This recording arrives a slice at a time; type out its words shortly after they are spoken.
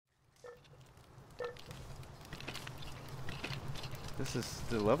This is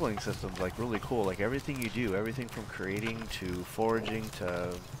the leveling system's like really cool. Like everything you do, everything from creating to foraging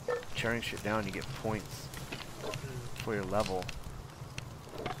to tearing shit down, you get points for your level,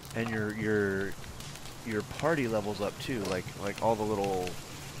 and your party levels up too. Like all the little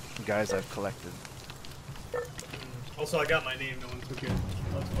guys I've collected. Also, I got my name. No one took it.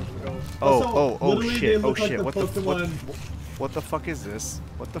 That's supposed to go. Oh shit! Oh Like shit! What the Pokemon. what the fuck is this?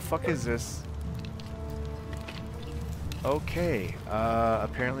 What the fuck is this? Okay.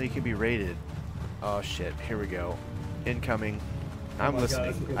 Apparently it can be raided. Oh shit! Here we go. Incoming. I'm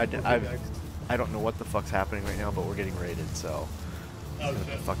listening. I don't know what the fuck's happening right now, but we're getting raided. So. Oh, what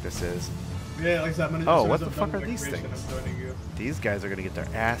the fuck this is? Yeah, like that. Oh, what the fuck are these things? These guys are gonna get their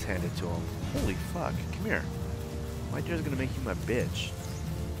ass handed to them. Holy fuck! Come here. My deer's gonna make you my bitch.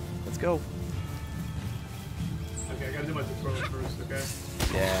 Let's go. Okay, I gotta do my tutorial first, okay?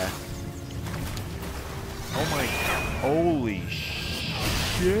 Yeah. Oh my. Holy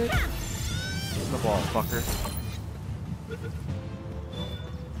shit. Give the ball, fucker.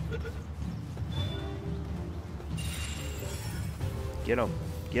 Get him.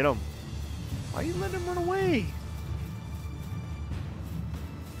 Get him. Why are you letting him run away?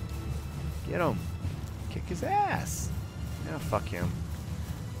 Get him. Kick his ass. Yeah, fuck him.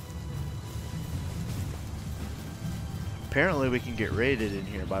 Apparently we can get raided in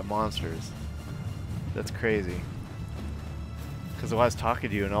here by monsters. That's crazy. Because I was talking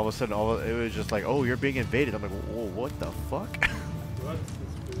to you and all of a sudden it was just like, oh, you're being invaded. I'm like, whoa, what the fuck? What?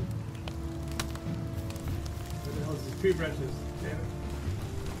 What the hell is this? Tree branches. Damn it.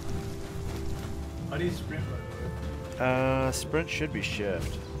 How do you sprint, by the way? Sprint should be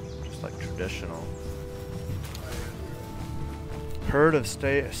shift. Just like traditional. Herd of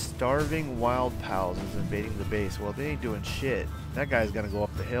starving wild pals is invading the base. Well, they ain't doing shit. That guy's gonna go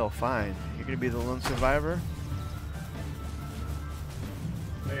up the hill. Fine. You're gonna be the lone survivor?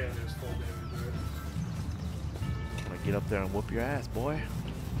 Oh, yeah, there's full damage, right? I'm gonna get up there and whoop your ass, boy.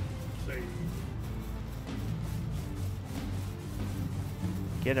 Say.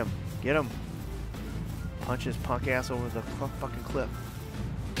 Get him. Get him. Punch his punk ass over the fucking cliff.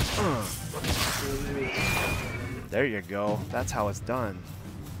 There you go. That's how it's done.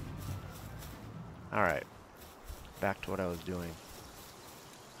 Alright. Back to what I was doing.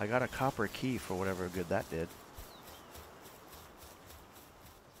 I got a copper key for whatever good that did.